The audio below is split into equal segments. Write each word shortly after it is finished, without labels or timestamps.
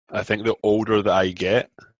I think the older that I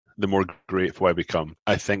get, the more grateful I become.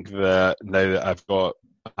 I think that now that I've got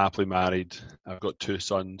happily married, I've got two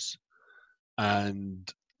sons,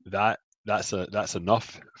 and that's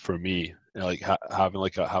enough for me. Like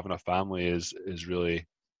having a family is really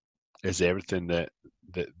is everything that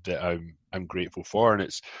I'm grateful for, and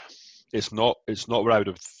it's not where I would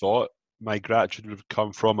have thought my gratitude would have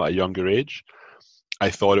come from at a younger age. I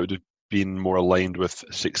thought it would have been more aligned with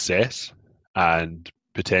success and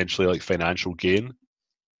potentially like financial gain.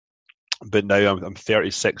 But now I'm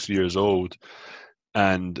 36 years old,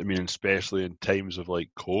 and I mean, especially in times of like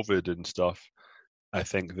COVID and stuff, I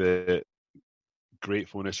think that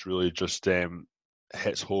gratefulness really just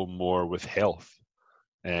hits home more with health.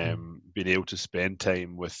 Being able to spend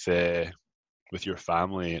time with your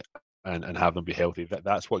family and have them be healthy.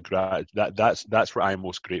 That's what I'm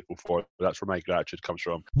most grateful for. That's where my gratitude comes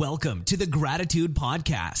from. Welcome to the Gratitude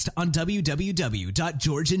Podcast on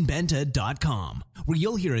www.georgianbenta.com, where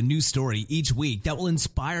you'll hear a new story each week that will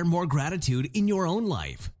inspire more gratitude in your own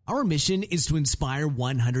life. Our mission is to inspire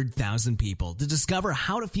 100,000 people to discover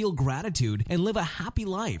how to feel gratitude and live a happy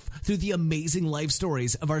life through the amazing life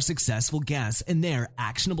stories of our successful guests and their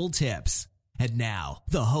actionable tips. And now,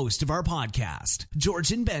 the host of our podcast,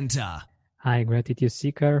 Georgian Benta. Hi, Gratitude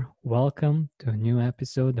Seeker. Welcome to a new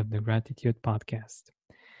episode of the Gratitude Podcast.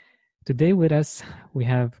 Today with us, we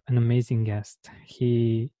have an amazing guest.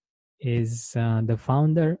 He is the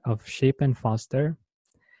founder of Shape and Foster,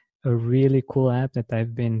 a really cool app that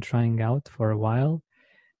I've been trying out for a while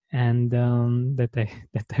and that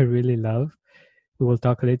I really love. We will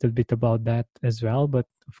talk a little bit about that as well, but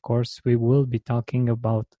of course, we will be talking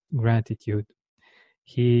about gratitude.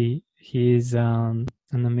 He is an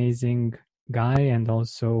amazing guy and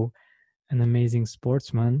also an amazing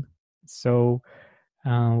sportsman. So,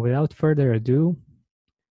 without further ado,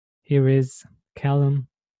 here is Calum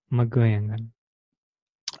McGuigan.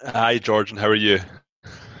 Hi, Georgian. How are you?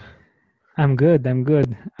 I'm good.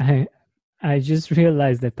 I just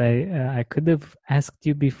realized that I could have asked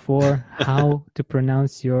you before how to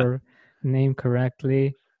pronounce your name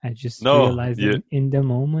correctly. I just realized it in the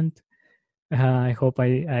moment. I hope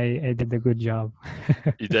I did a good job.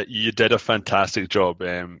 You did a fantastic job.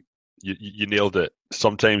 You nailed it.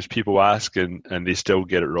 Sometimes people ask and they still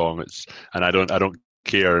get it wrong. I don't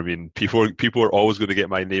care. I mean, people are always going to get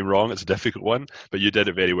my name wrong. It's a difficult one, but you did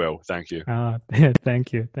it very well. Thank you.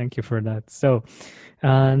 Thank you for that. So,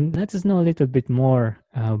 let us know a little bit more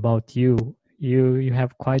about you. You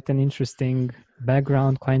have quite an interesting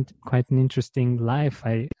background, quite an interesting life,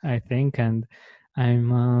 I think, and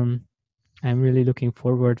I'm really looking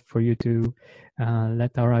forward for you to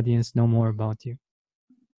let our audience know more about you.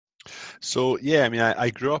 So yeah, I mean, I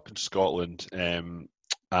grew up in Scotland.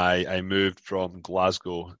 I moved from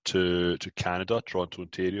Glasgow to Canada, Toronto,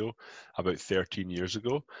 Ontario, about 13 years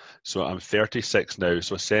ago. So I'm 36 now.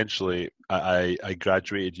 So essentially, I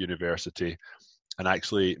graduated university and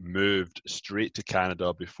actually moved straight to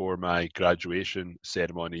Canada before my graduation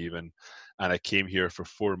ceremony even. And I came here for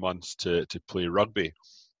 4 months to play rugby.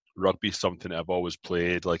 Rugby is something that I've always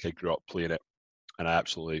played. Like I grew up playing it. And I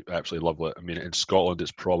absolutely love it. I mean, in Scotland,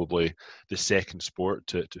 it's probably the second sport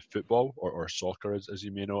to football or soccer, as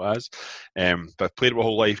you may know it as. But I've played it my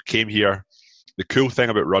whole life, came here. The cool thing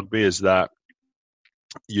about rugby is that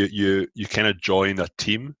you kind of join a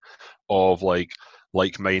team of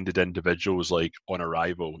like-minded individuals like on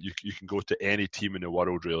arrival. You can go to any team in the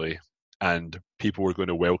world, really, and people are going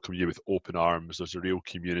to welcome you with open arms. There's a real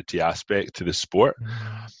community aspect to the sport.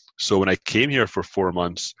 Mm-hmm. So when I came here for 4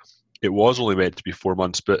 months, it was only meant to be 4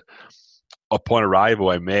 months, but upon arrival,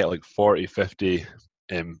 I met like 40, 50,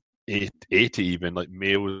 80 even, like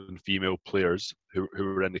male and female players who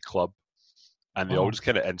were in the club. And they all just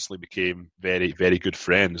kind of instantly became very, very good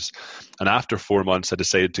friends. And after 4 months, I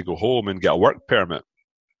decided to go home and get a work permit.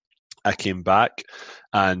 I came back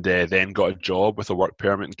and then got a job with a work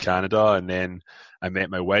permit in Canada. And then I met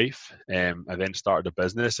my wife. I then started a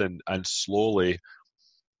business and slowly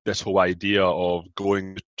this whole idea of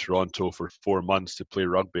going to Toronto for 4 months to play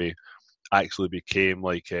rugby actually became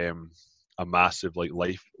like a massive like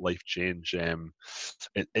life change.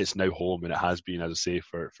 It's now home, and it has been, as I say,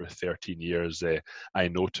 for 13 years. I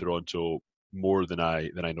know Toronto more than I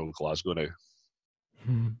know Glasgow now.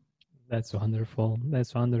 That's wonderful.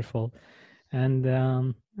 And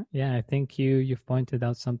I think you've pointed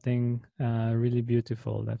out something really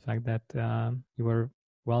beautiful. The fact that you were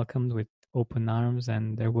welcomed with open arms,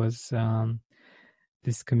 and there was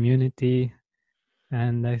this community,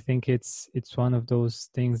 and I think it's one of those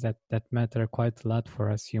things that matter quite a lot for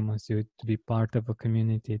us humans, to be part of a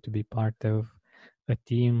community, to be part of a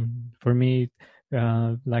team. For me,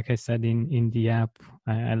 like I said in the app,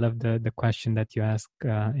 I love the question that you asked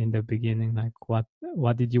in the beginning, like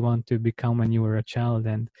what did you want to become when you were a child?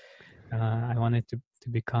 And I wanted to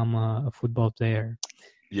become a football player.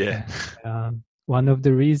 Yeah. And, one of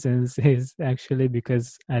the reasons is actually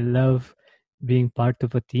because I love being part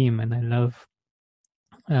of a team, and I love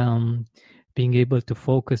being able to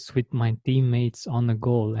focus with my teammates on a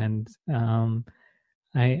goal. And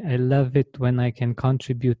I love it when I can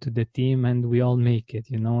contribute to the team and we all make it,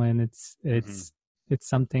 and it's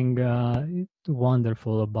something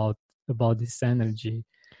wonderful about this energy.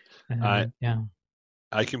 I And yeah.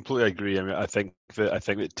 I completely agree. I mean, I think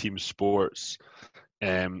that team sports.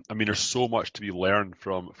 I mean, there's so much to be learned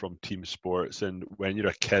from team sports, and when you're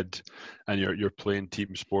a kid and you're playing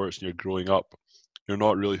team sports and you're growing up, you're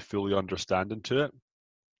not really fully understanding to it.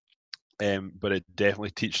 But it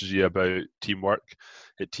definitely teaches you about teamwork.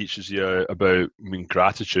 It teaches you about, I mean,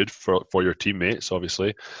 gratitude for your teammates,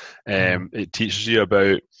 obviously. It teaches you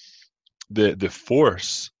about the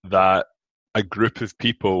force that a group of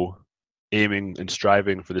people aiming and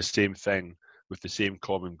striving for the same thing with the same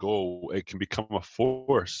common goal, it can become a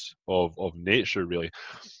force of nature, really.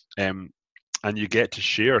 And you get to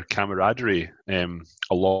share camaraderie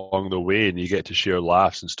along the way, and you get to share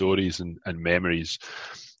laughs and stories and memories.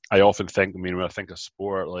 I often think, I mean, when I think of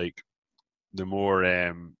sport, like the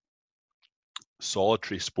more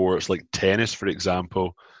solitary sports like tennis, for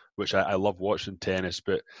example, which I love watching tennis,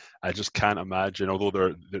 but I just can't imagine,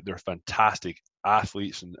 although they're fantastic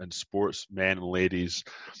athletes and sportsmen and ladies,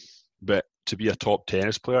 but to be a top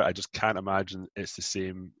tennis player, I just can't imagine it's the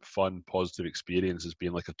same fun, positive experience as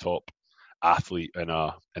being like a top athlete in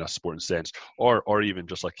a sporting sense, or even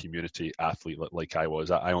just like community athlete like I was.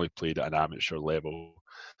 I only played at an amateur level,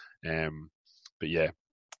 but yeah,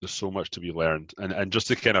 there's so much to be learned, and just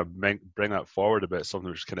to kind of bring that forward a bit, something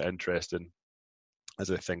which is kind of interesting as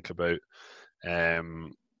I think about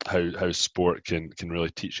how sport can really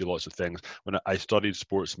teach you lots of things. When I studied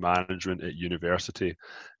sports management at university,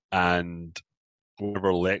 and one of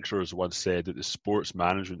our lecturers once said that the sports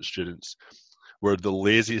management students were the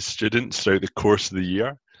laziest students throughout the course of the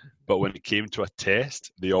year, but when it came to a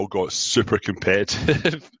test, they all got super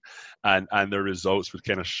competitive. And their results would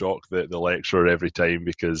kind of shock the lecturer every time,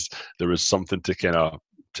 because there was something to kind of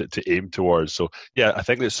to aim towards. So yeah, I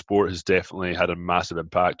think that sport has definitely had a massive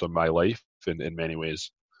impact on my life in many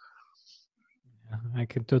ways. I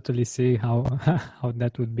can totally see how how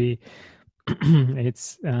that would be.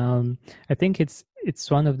 It's I think it's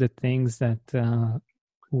one of the things that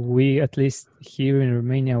we, at least here in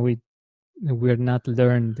Romania, we're not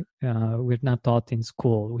learned, we're not taught in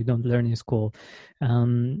school. We don't learn in school.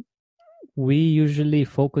 We usually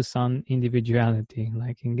focus on individuality,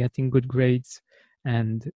 like in getting good grades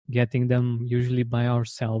and getting them usually by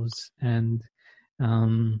ourselves. And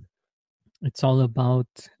it's all about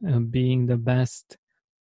being the best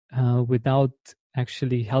without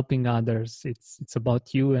actually helping others. It's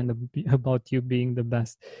about you and about you being the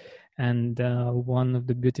best. And one of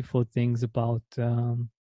the beautiful things about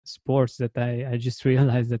sports that I just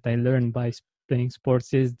realized that I learned by playing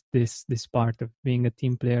sports is this part of being a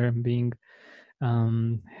team player and being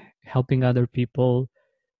helping other people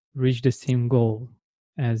reach the same goal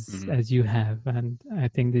as you have. And I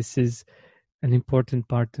think this is an important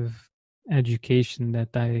part of education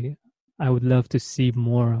that I would love to see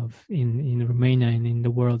more of in Romania and in the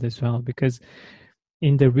world as well, because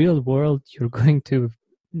in the real world you're going to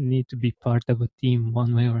need to be part of a team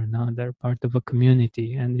one way or another, part of a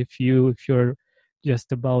community. And if you're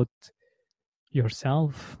just about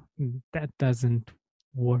yourself, that doesn't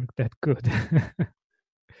work that good.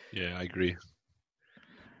 Yeah, I agree.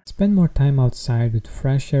 Spend more time outside with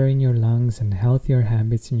fresh air in your lungs and healthier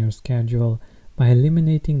habits in your schedule by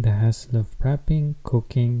eliminating the hassle of prepping,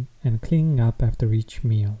 cooking, and cleaning up after each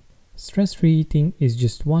meal. Stress-free eating is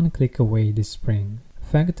just one click away this spring.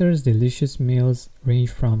 Factor's delicious meals range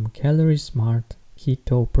from Calorie Smart,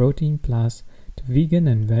 Keto, Protein Plus to vegan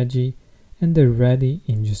and veggie, and they're ready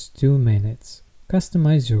in just 2 minutes.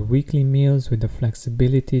 Customize your weekly meals with the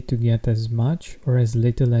flexibility to get as much or as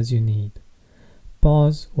little as you need.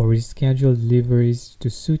 Pause or reschedule deliveries to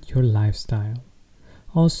suit your lifestyle.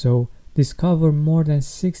 Also, discover more than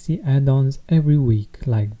 60 add-ons every week,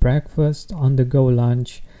 like breakfast, on-the-go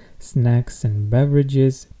lunch, snacks and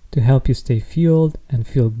beverages to help you stay fueled and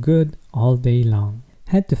feel good all day long.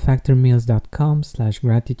 Head to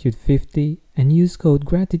factormeals.com/gratitude50 and use code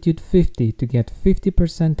gratitude50 to get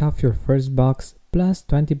 50% off your first box plus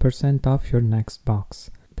 20% off your next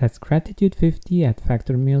box. That's gratitude50 at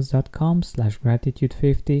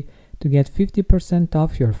factormeals.com/gratitude50 to get 50%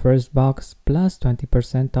 off your first box plus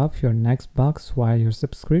 20% off your next box while your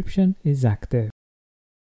subscription is active.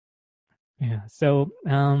 Yeah, so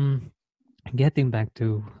getting back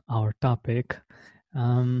to our topic,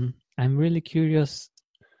 I'm really curious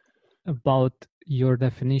about your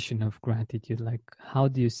definition of gratitude. Like, how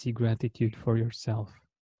do you see gratitude for yourself?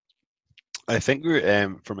 I think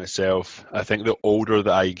for myself, I think the older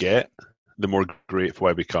that I get, the more grateful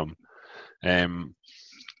I become.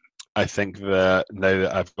 I think that now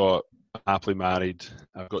that I'm happily married,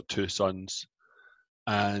 I've got 2 sons,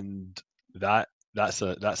 and that's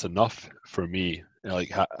enough for me.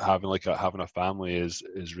 Like having a family is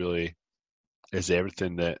really is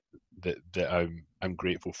everything that I'm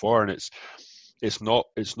grateful for, and it's not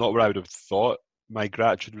where I would have thought my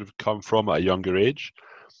gratitude would have come from at a younger age.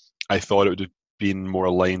 I thought it would have been more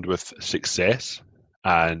aligned with success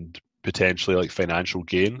and potentially like financial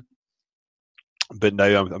gain. But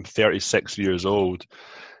now I'm 36 years old,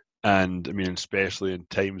 and I mean, especially in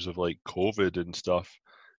times of like COVID and stuff,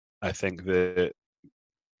 I think that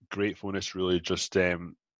gratefulness really just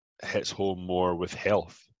hits home more with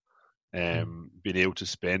health. Being able to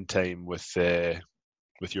spend time with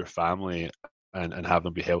your family and have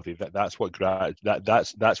them be healthy. That's what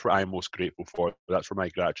that's what I'm most grateful for. That's where my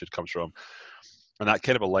gratitude comes from, and that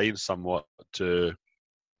kind of aligns somewhat to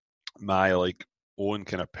my like own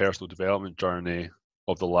kind of personal development journey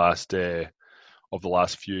of the last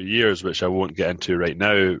few years, which I won't get into right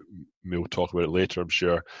now. We'll talk about it later, I'm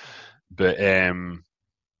sure. But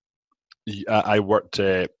I worked.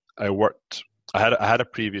 I had a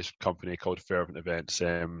previous company called Fervent Events.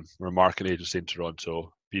 We're a marketing agency in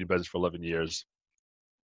Toronto. Been in business for 11 years,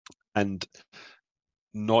 and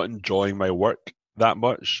not enjoying my work that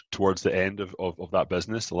much towards the end of that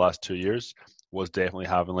business. The last 2 years was definitely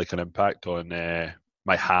having like an impact on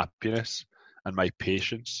my happiness and my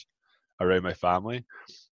patience around my family,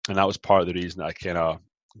 and that was part of the reason that I kind of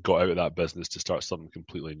got out of that business to start something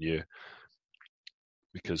completely new,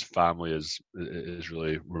 because family is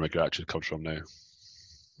really where my gratitude comes from now.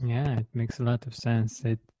 Yeah, it makes a lot of sense.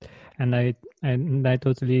 I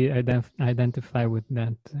totally identify with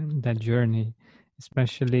that journey,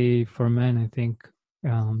 especially for men. I think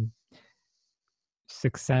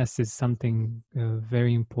success is something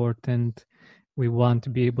very important. We want to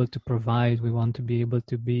be able to provide. We want to be able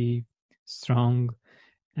to be strong,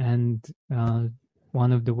 and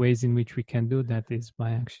one of the ways in which we can do that is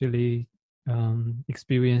by actually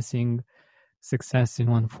experiencing success in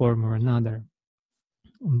one form or another.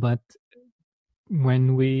 But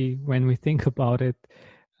when we think about it,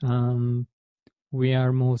 we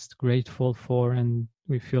are most grateful for, and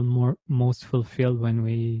we feel most fulfilled when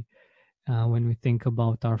we think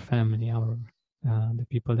about our family, our the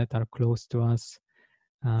people that are close to us,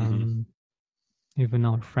 even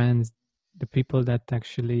our friends, the people that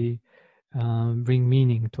actually bring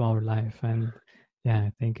meaning to our life. And yeah,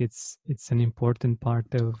 I think it's an important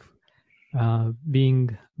part of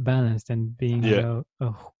being balanced and being a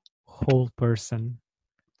whole person.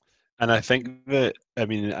 And I think that, I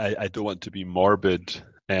mean, I don't want to be morbid,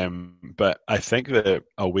 but I think that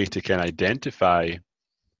a way to kind of identify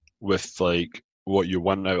with like what you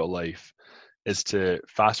want out of life is to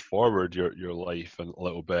fast forward your life a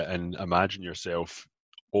little bit and imagine yourself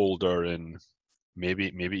older and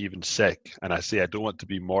maybe even sick. And I say I don't want to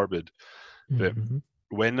be morbid, but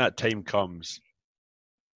when that time comes,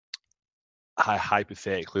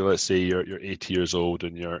 hypothetically, let's say you're 80 years old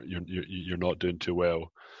and you're not doing too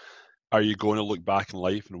well. Are you going to look back in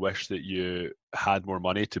life and wish that you had more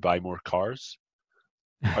money to buy more cars?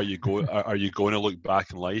 Are you going to look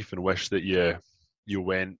back in life and wish that you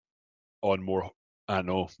went on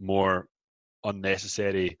more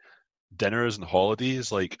unnecessary dinners and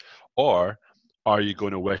holidays, like, or are you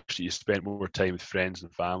going to wish that you spent more time with friends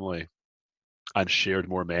and family and shared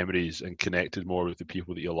more memories and connected more with the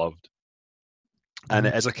people that you loved? And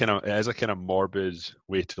it is a kind of morbid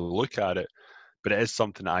way to look at it, but it is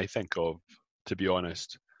something I think of, to be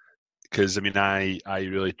honest, because I mean I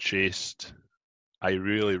really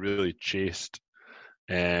really chased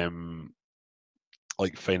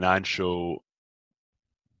like financial,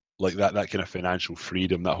 like that kind of financial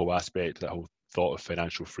freedom, that whole aspect, that whole thought of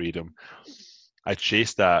financial freedom. I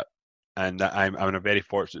chased that, and I'm in a very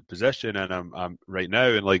fortunate position, and I'm right now,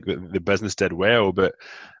 and like the business did well, but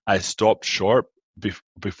I stopped short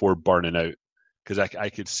before burning out, because I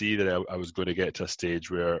could see that I was going to get to a stage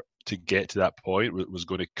where to get to that point was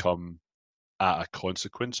going to come at a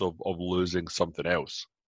consequence of losing something else.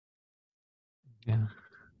 Yeah,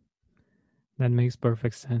 that makes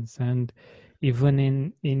perfect sense. And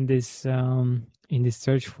even in this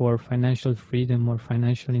search for financial freedom or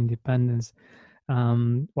financial independence,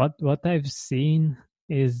 what I've seen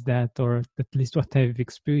is that, or at least what I've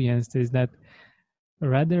experienced, is that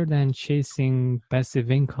rather than chasing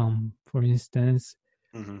passive income, for instance,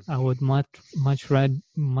 Hmm. I would much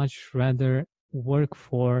rather work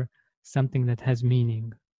for something that has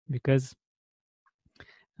meaning, because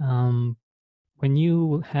um, when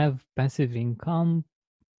you have passive income,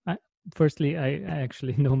 I, firstly, I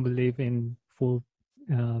actually don't believe in full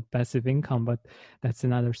passive income, but that's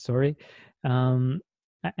another story.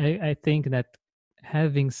 I think that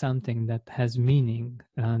having something that has meaning,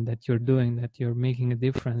 that you're doing, that you're making a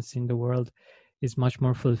difference in the world, is much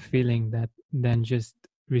more fulfilling than just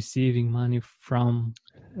receiving money from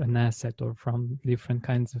an asset or from different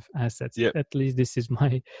kinds of assets. Yeah, At least this is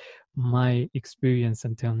my experience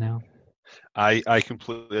until now. I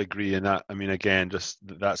completely agree. And that, I mean, again, just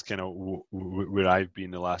that's kind of where I've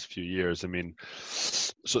been the last few years. I mean,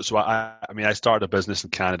 so I mean, I started a business in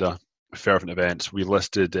Canada, Fervent Events. We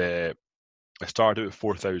listed, I started out with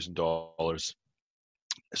 $4,000,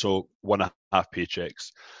 so 1.5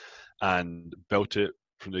 paychecks, and built it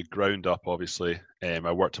from the ground up. Obviously, I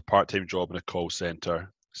worked a part-time job in a call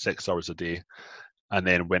center, 6 hours a day, and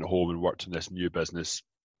then went home and worked in this new business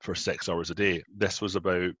for 6 hours a day. This was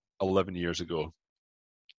about 11 years ago.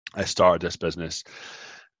 I started this business.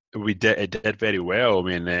 It did very well. I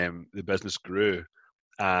mean, the business grew,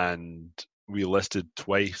 and we listed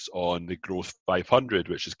twice on the Growth 500,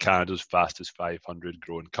 which is Canada's fastest 500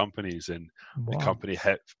 growing companies, and the Wow. company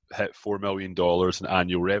hit $4 million in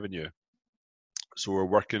annual revenue. So we're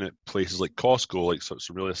working at places like Costco, like some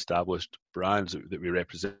really established brands that we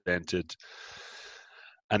represented.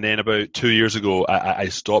 And then about 2 years ago, I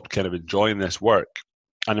stopped kind of enjoying this work,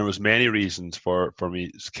 and there was many reasons for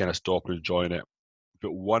me kind of stopping enjoying it.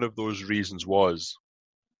 But one of those reasons was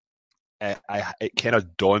it kind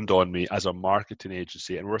of dawned on me as a marketing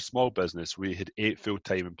agency, and we're a small business. We had 8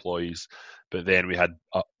 full-time employees, but then we had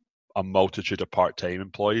a multitude of part-time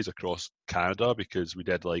employees across Canada because we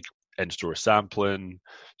did like in-store sampling,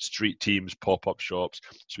 street teams, pop-up shops.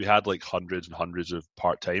 So we had like hundreds and hundreds of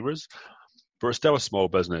part-timers, but we're still a small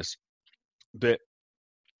business. But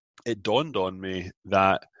it dawned on me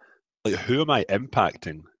that, like, who am I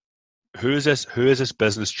impacting? Who is this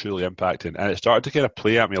business truly impacting? And it started to kind of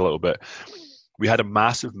play at me a little bit. We had a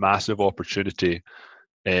massive opportunity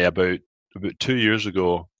about 2 years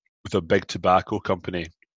ago with a big tobacco company,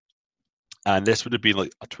 and this would have been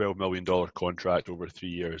like a $12 million contract over 3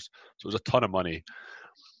 years. So it was a ton of money,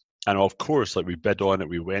 and of course, like, we bid on it,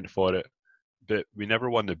 we went for it, but we never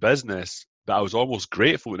won the business. But I was almost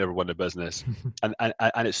grateful we never won the business, and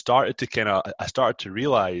it started to I started to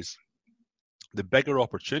realize the bigger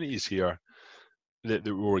opportunities here that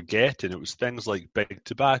we were getting. It was things like big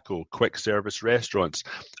tobacco, quick service restaurants.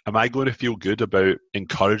 Am I going to feel good about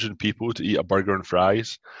encouraging people to eat a burger and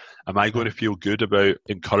fries? Am I going to feel good about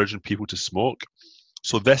encouraging people to smoke?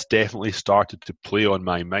 So this definitely started to play on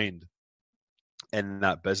my mind in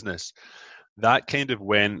that business. That kind of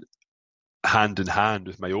went hand in hand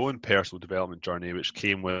with my own personal development journey, which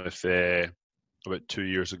came with about 2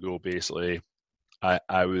 years ago. Basically,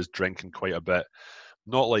 I was drinking quite a bit,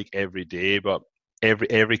 not like every day, but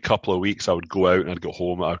every couple of weeks I would go out and I'd go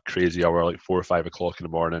home at a crazy hour, like 4 or 5 o'clock in the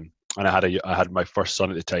morning. And I had my first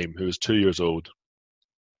son at the time, who was 2 years old,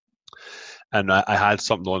 and I had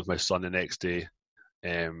something on with my son the next day.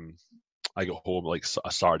 I got home like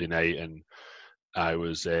a Saturday night, and I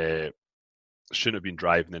was shouldn't have been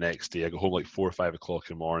driving the next day. I got home like 4 or 5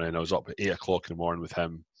 o'clock in the morning. I was up at 8 o'clock in the morning with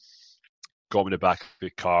him. Got him in the back of the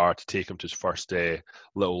car to take him to his first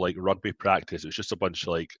little like rugby practice. It was just a bunch of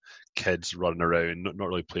like kids running around, not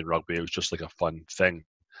really playing rugby. It was just like a fun thing.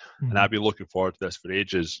 And I'd been looking forward to this for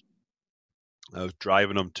ages. I was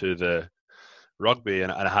driving him to the rugby,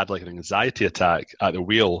 and I had like an anxiety attack at the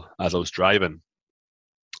wheel as I was driving.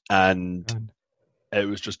 And God. it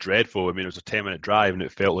was just dreadful. I mean, it was a 10-minute drive, and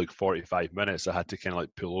it felt like 45 minutes. I had to kind of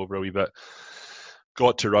like pull over a wee bit.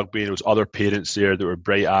 Got to rugby, and there was other parents there that were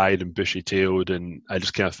bright-eyed and bushy-tailed, and I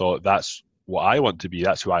just kind of thought, that's what I want to be.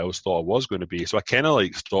 That's who I always thought I was going to be. So I kind of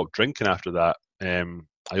like stopped drinking after that.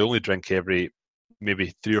 I only drink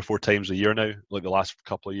maybe 3 or 4 times a year now, like the last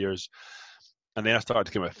couple of years. And then I started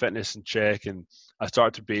to get my fitness in check, and I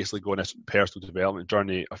started to basically go on this personal development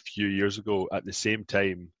journey a few years ago at the same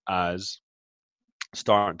time as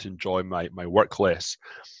starting to enjoy my work less.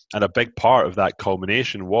 And a big part of that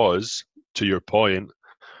culmination was, to your point,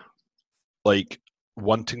 like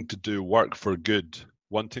wanting to do work for good,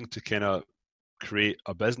 wanting to kind of create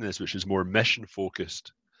a business which is more mission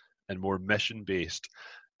focused and more mission based.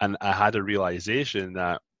 And I had a realization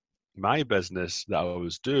that my business that I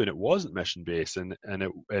was doing, it wasn't mission based, and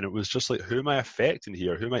it was just like, who am I affecting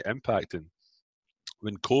here? Who am I impacting?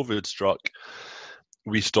 When COVID struck,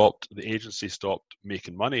 the agency stopped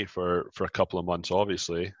making money for a couple of months,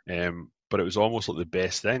 obviously. But it was almost like the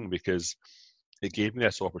best thing, because it gave me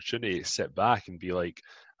this opportunity to sit back and be like,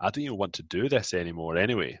 I don't even want to do this anymore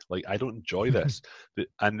anyway. Like, I don't enjoy this.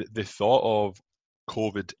 And the thought of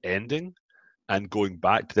COVID ending and going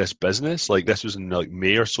back to this business, like, this was in like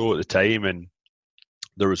May or so at the time, and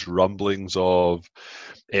there was rumblings of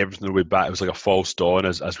everything will be back. It was like a false dawn,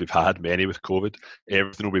 as we've had many with COVID.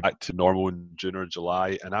 Everything will be back to normal in June or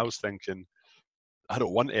July. And I was thinking, I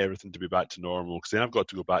don't want everything to be back to normal, because then I've got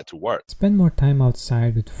to go back to work. Spend more time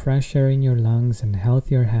outside with fresh air in your lungs and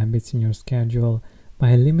healthier habits in your schedule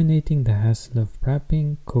by eliminating the hassle of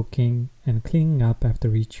prepping, cooking, and cleaning up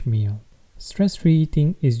after each meal. Stress-free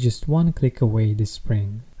eating is just one click away this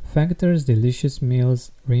spring. Factor's delicious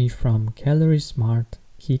meals range from Calorie Smart,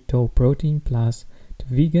 Keto, Protein Plus to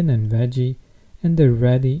vegan and veggie, and they're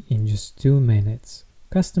ready in just 2 minutes.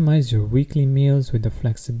 Customize your weekly meals with the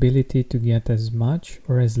flexibility to get as much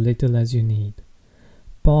or as little as you need.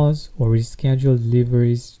 Pause or reschedule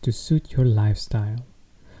deliveries to suit your lifestyle.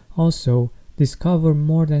 Also, discover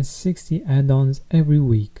more than 60 add-ons every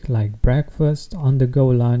week, like breakfast, on-the-go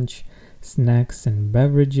lunch, snacks and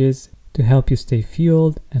beverages to help you stay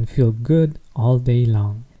fueled and feel good all day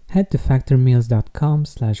long. Head to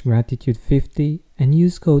factormeals.com/gratitude50 and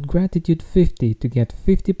use code gratitude50 to get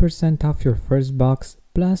 50% off your first box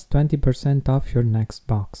plus 20% off your next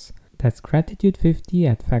box. That's gratitude50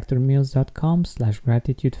 at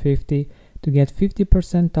factormeals.com/gratitude50 to get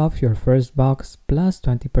 50% off your first box plus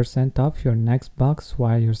 20% off your next box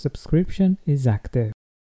while your subscription is active.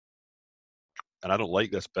 And I don't like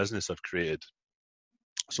this business I've created.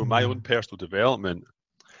 So my own personal development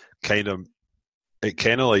it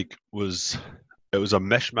was a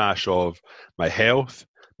mishmash of my health,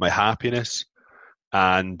 my happiness,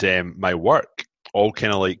 and my work all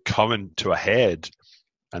kind of like coming to a head.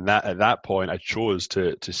 And that at that point, I chose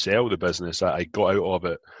to sell the business. I got out of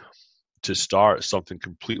it to start something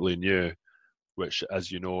completely new, which,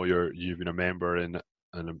 as you know, you've been a member in,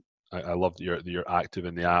 and I love that you're active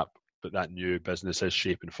in the app. But that new business is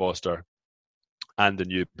Shape and Foster, and the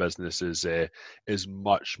new business is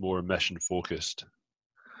much more mission focused.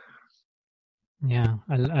 Yeah,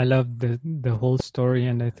 I love the whole story,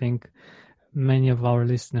 and I think many of our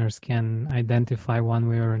listeners can identify one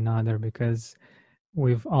way or another, because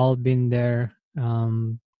we've all been there.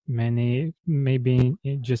 Many maybe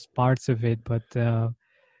just parts of it, but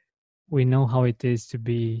we know how it is to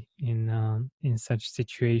be in such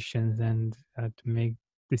situations, and to make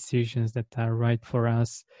decisions that are right for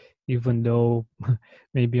us, even though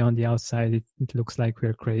maybe on the outside it looks like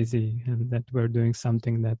we're crazy and that we're doing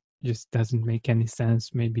something that just doesn't make any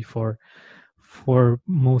sense maybe for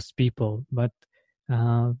most people. But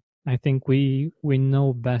I think we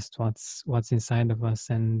know best what's inside of us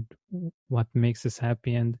and what makes us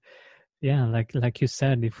happy. And yeah, like you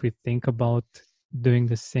said, if we think about doing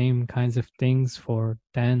the same kinds of things for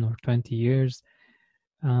 10 or 20 years,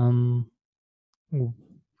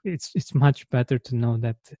 it's much better to know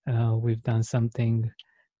that we've done something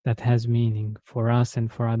that has meaning for us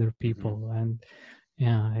and for other people. Mm-hmm. And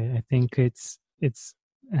yeah, I think it's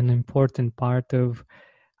an important part of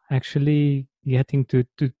actually getting to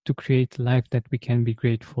create life that we can be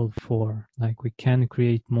grateful for. Like, we can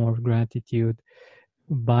create more gratitude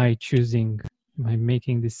by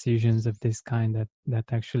making decisions of this kind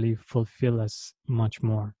that actually fulfill us much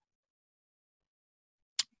more.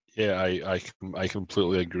 Yeah, I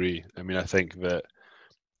completely agree. I mean, I think that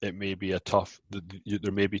it may be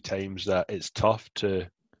there may be times that it's tough to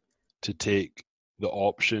take the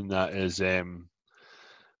option that is a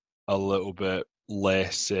little bit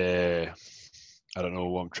less. I don't know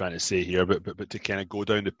what I'm trying to say here, but to kind of go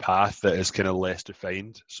down the path that is kind of less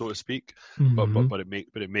defined, so to speak. Mm-hmm. But it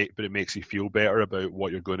makes you feel better about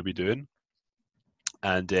what you're going to be doing,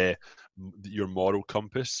 and your moral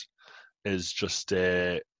compass is just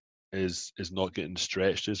is not getting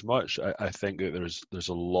stretched as much. I think that there's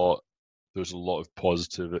a lot of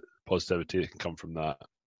positivity that can come from that.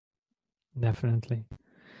 Definitely.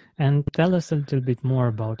 And tell us a little bit more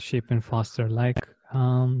about Shape and Foster. Like,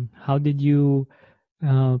 how did you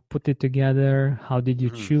put it together? How did you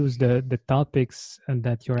choose the topics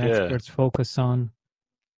that your experts focus on?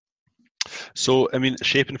 So, I mean,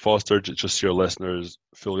 Shape and Foster, just so your listeners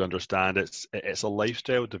fully understand, it's a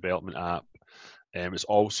lifestyle development app. It's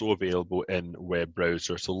also available in web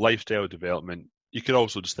browser. So lifestyle development, you could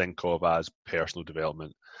also just think of as personal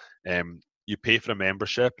development. You pay for a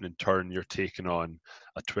membership, and in turn, you're taking on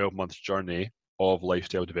a 12-month journey of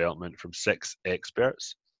lifestyle development from 6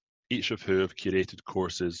 experts, each of who have curated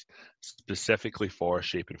courses specifically for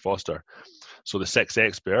Shape and Foster. So the 6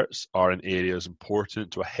 experts are in areas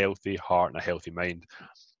important to a healthy heart and a healthy mind.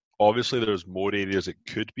 Obviously, there's more areas it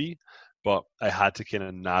could be, but I had to kind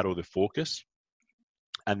of narrow the focus.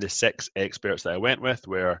 And the 6 experts that I went with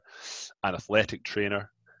were an athletic trainer,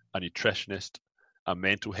 a nutritionist, a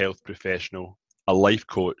mental health professional, a life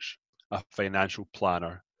coach, a financial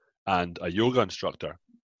planner, and a yoga instructor.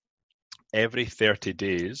 Every 30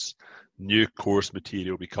 days, new course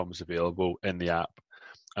material becomes available in the app,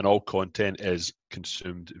 and all content is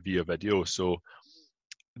consumed via video. So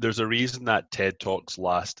there's a reason that TED Talks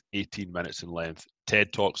last 18 minutes in length.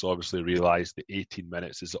 TED Talks obviously realize that 18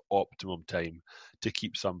 minutes is the optimum time to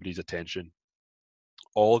keep somebody's attention.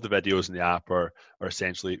 All of the videos in the app are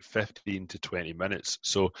essentially 15 to 20 minutes.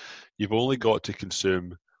 So you've only got to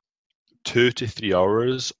consume 2 to 3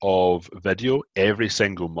 hours of video every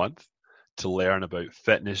single month to learn about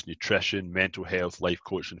fitness, nutrition, mental health, life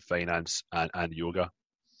coaching, finance, and yoga.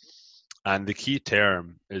 And the key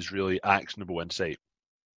term is really actionable insight.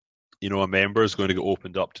 You know, a member is going to get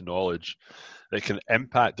opened up to knowledge that can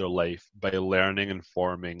impact their life by learning and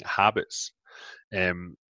forming habits.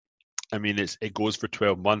 I mean, it goes for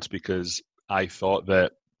 12 months because I thought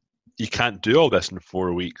that you can't do all this in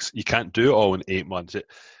 4 weeks. You can't do it all in 8 months.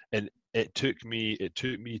 It took me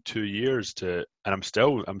 2 years to, and I'm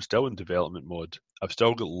still in development mode. I've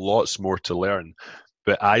still got lots more to learn,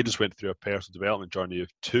 but I just went through a personal development journey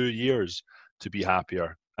of 2 years to be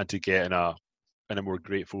happier and to get in a more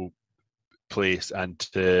grateful place and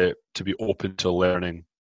to be open to learning.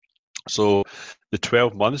 So the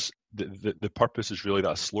 12 months, the purpose is really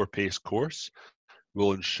that a slower paced course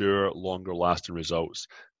will ensure longer lasting results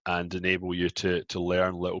and enable you to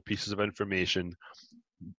learn little pieces of information,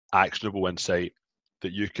 actionable insight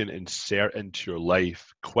that you can insert into your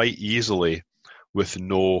life quite easily with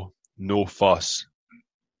no fuss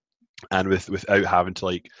and without having to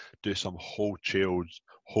like do some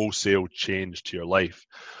wholesale change to your life.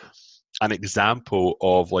 An example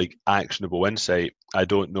of like actionable insight, I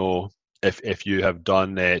don't know if you have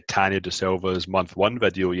done Tanya De Silva's month 1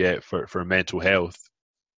 video yet for mental health,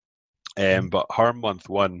 but her month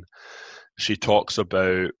 1, she talks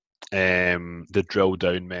about the drill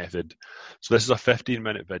down method. So this is a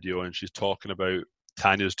 15-minute video, and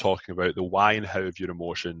Tanya's talking about the why and how of your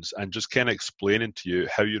emotions, and just kind of explaining to you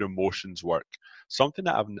how your emotions work, something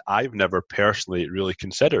that I've never personally really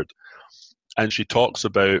considered. And she talks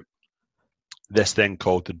about this thing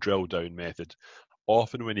called the drill down method.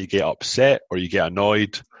 Often when you get upset or you get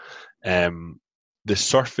annoyed, the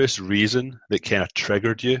surface reason that kind of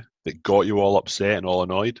triggered you, that got you all upset and all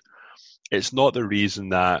annoyed, it's not the reason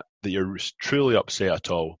that you're truly upset at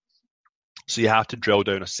all. So you have to drill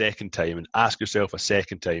down a second time and ask yourself a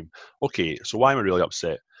second time, okay, so why am I really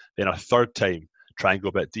upset? Then a third time, try and go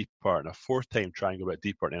a bit deeper, and a fourth time, try and go a bit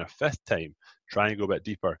deeper, and then a fifth time, try and go a bit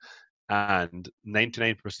deeper. And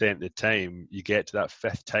 99% of the time, you get to that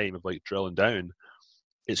fifth time of like drilling down,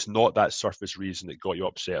 it's not that surface reason that got you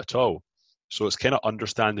upset at all. So it's kind of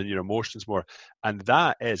understanding your emotions more. And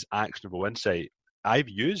that is actionable insight. I've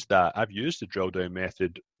used that. I've used the drill down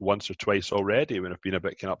method once or twice already when I've been a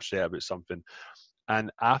bit kind of upset about something.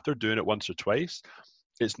 And after doing it once or twice,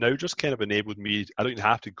 it's now just kind of enabled me. I don't even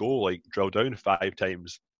have to go like drill down 5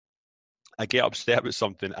 times. I get upset about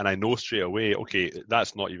something and I know straight away, okay,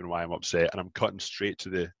 that's not even why I'm upset, and I'm cutting straight to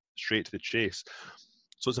the chase.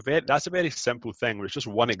 So that's a very simple thing, where it's just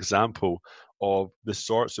one example of the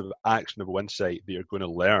sorts of actionable insight that you're going to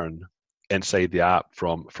learn inside the app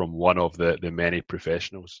from one of the many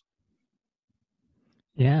professionals.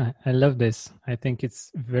 Yeah, I love this. I think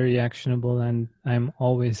it's very actionable, and I'm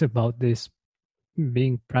always about this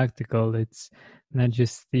being practical. It's not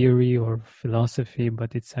just theory or philosophy,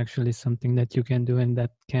 but it's actually something that you can do and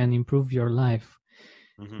that can improve your life.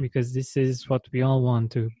 Mm-hmm. Because this is what we all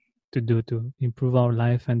want to do, to improve our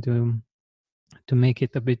life and to make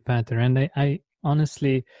it a bit better. And I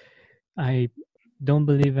honestly, I don't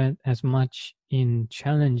believe in as much in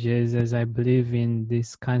challenges as I believe in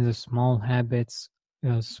these kinds of small habits,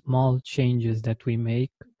 small changes that we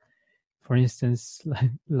make. For instance,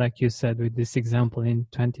 like you said, with this example in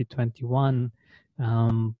 2021,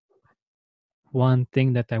 one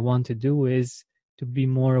thing that I want to do is to be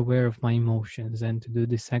more aware of my emotions and to do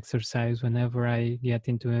this exercise whenever I get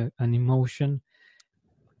into an emotion.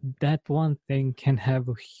 That one thing can have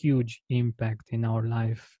a huge impact in our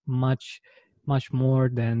life, much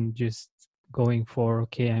more than just going for,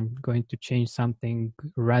 okay, I'm going to change something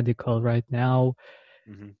radical right now.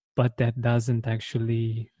 Mm-hmm. but that doesn't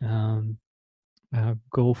actually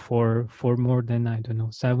go for more than, I don't know,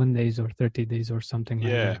 7 days or 30 days or something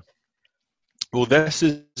like that. Yeah. Well, this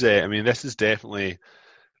is, this is definitely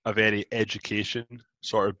a very education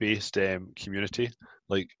sort of based community.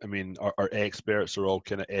 Like, our experts are all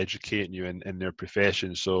kind of educating you in their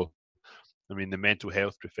profession. So, the mental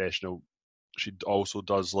health professional, she also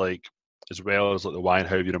does, like, as well as like the why and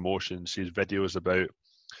how of your emotions, she's videos about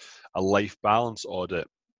a life balance audit,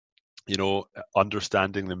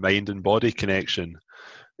 understanding the mind and body connection.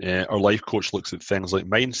 Our life coach looks at things like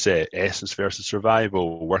mindset, essence versus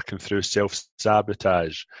survival, working through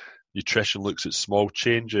self-sabotage. Nutrition looks at small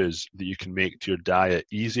changes that you can make to your diet,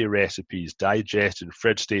 easy recipes, digestion,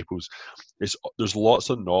 fridge staples. There's lots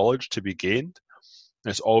of knowledge to be gained.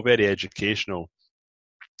 It's all very educational.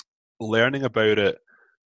 Learning about it,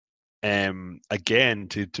 again,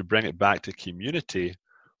 to bring it back to community,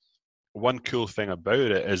 one cool thing about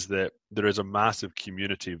it is that there is a massive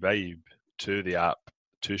community vibe to the app,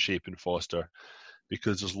 to Shape and Foster,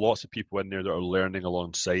 because there's lots of people in there that are learning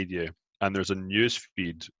alongside you. And there's a news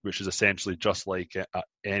feed, which is essentially just like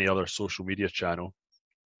any other social media channel,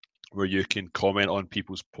 where you can comment on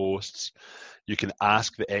people's posts, you can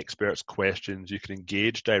ask the experts questions, you can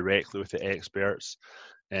engage directly with the experts.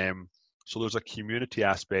 So there's a community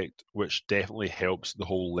aspect which definitely helps the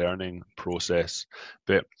whole learning process.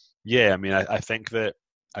 But yeah, I think that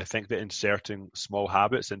inserting small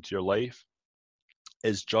habits into your life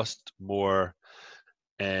is just more,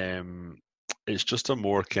 it's just a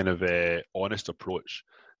more kind of honest approach.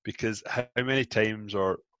 Because how many times,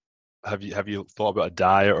 or have you thought about a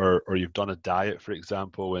diet, or you've done a diet, for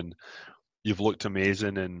example, and you've looked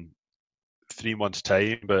amazing in 3 months'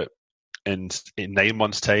 time, but in 9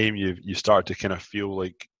 months' time, you start to kind of feel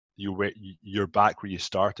like you're back where you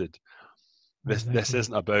started. This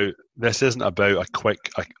isn't about a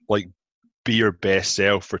quick, like, be your best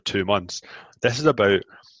self for 2 months. This is about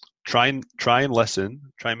try and listen,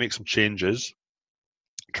 try and make some changes,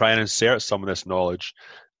 try and insert some of this knowledge,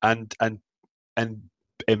 and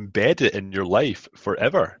embed it in your life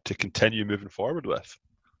forever to continue moving forward with.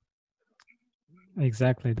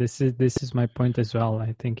 Exactly. This is my point as well.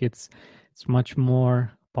 I think it's much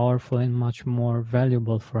more powerful and much more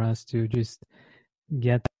valuable for us to just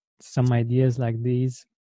get some ideas like these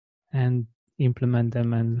and implement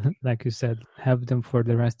them, and like you said, have them for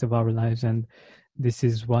the rest of our lives. And this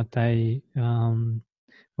is what I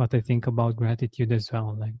think about gratitude as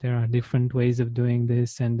well. Like, there are different ways of doing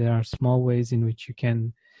this, and there are small ways in which you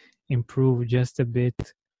can improve just a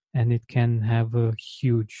bit, and it can have a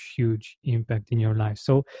huge impact in your life.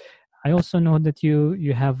 So I also know that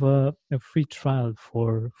you have a free trial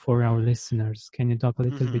for our listeners. Can you talk a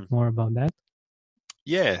little bit more about that?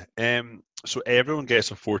 Yeah. So everyone gets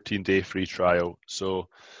a 14-day free trial. So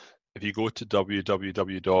if you go to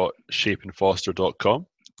www.shapeandfoster.com,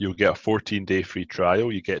 you'll get a 14-day free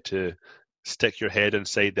trial. You get to stick your head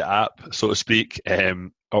inside the app, so to speak,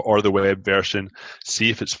 or the web version, see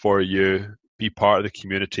if it's for you, be part of the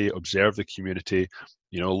community, observe the community,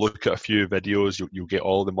 look at a few videos. You'll get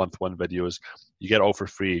all the month one videos. You get it all for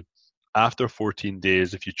free. After 14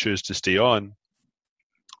 days, if you choose to stay on,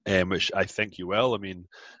 which I think you will.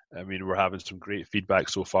 We're having some great feedback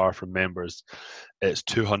so far from members. It's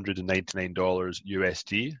 $299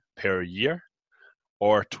 USD per year,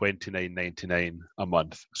 or $29.99 a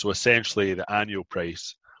month. So essentially, the annual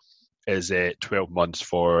price is 12 months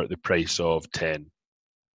for the price of 10.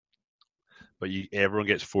 But everyone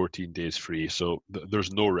gets 14 days free, so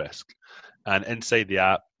there's no risk. And inside the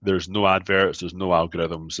app, there's no adverts, there's no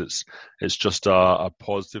algorithms. It's just a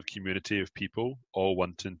positive community of people all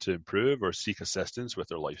wanting to improve or seek assistance with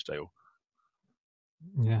their lifestyle.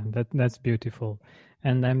 Yeah, that's beautiful.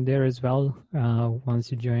 And I'm there as well. Once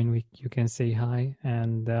you join, you can say hi.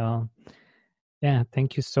 And yeah,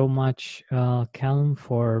 thank you so much, Calum,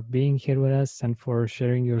 for being here with us and for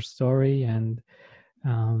sharing your story and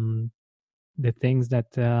the things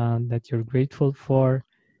that you're grateful for,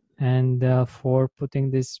 and for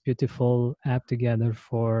putting this beautiful app together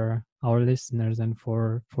for our listeners and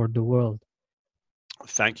for the world.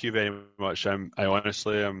 Thank you very much. I'm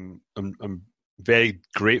very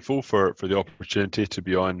grateful for the opportunity to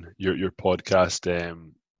be on your podcast.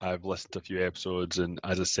 I've listened to a few episodes, and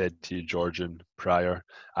as I said to you, Georgian, prior,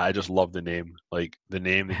 I just love the name. Like, the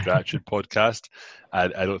name, the Gratitude Podcast. I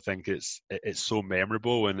don't think it's so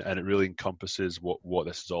memorable, and it really encompasses what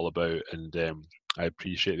this is all about. And I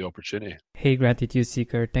appreciate the opportunity. Hey, Gratitude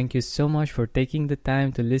Seeker, thank you so much for taking the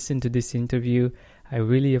time to listen to this interview. I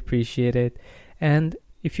really appreciate it. And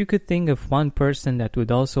if you could think of one person that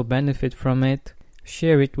would also benefit from it,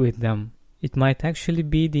 share it with them. it might actually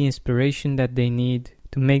be the inspiration that they need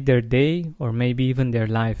to make their day or maybe even their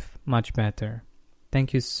life much better.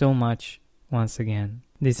 Thank you so much once again.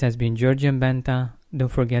 This has been Georgian Benta. Don't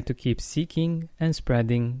forget to keep seeking and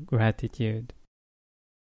spreading gratitude.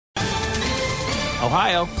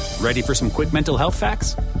 Ohio, ready for some quick mental health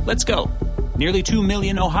facts? Let's go. Nearly 2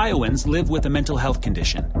 million Ohioans live with a mental health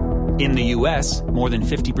condition. In the U.S., more than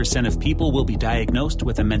 50% of people will be diagnosed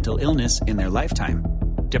with a mental illness in their lifetime.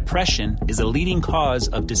 Depression is a leading cause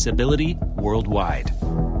of disability worldwide.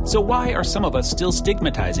 So why are some of us still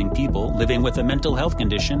stigmatizing people living with a mental health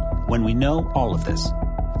condition when we know all of this?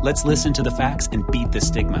 Let's listen to the facts and beat the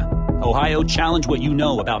stigma. Ohio, challenge what you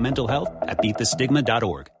know about mental health at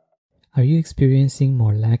beatthestigma.org. Are you experiencing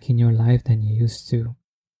more lack in your life than you used to?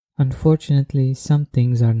 Unfortunately, some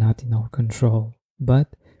things are not in our control,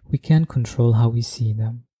 but we can control how we see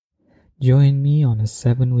them. Join me on a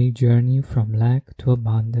 7-week journey from lack to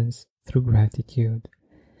abundance through gratitude.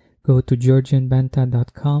 Go to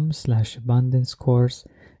georgianbenta.com/abundance course.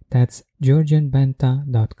 That's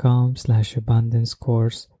georgianbenta.com/abundance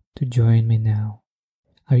course to join me now.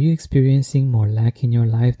 Are you experiencing more lack in your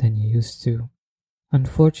life than you used to?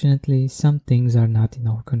 Unfortunately, some things are not in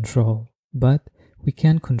our control, but we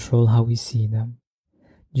can control how we see them.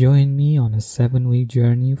 Join me on a 7-week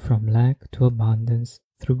journey from lack to abundance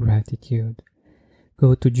through gratitude.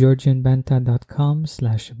 Go to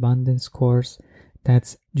georgianbenta.com/abundance course.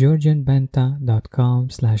 That's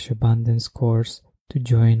georgianbenta.com/abundance course to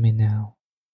join me now.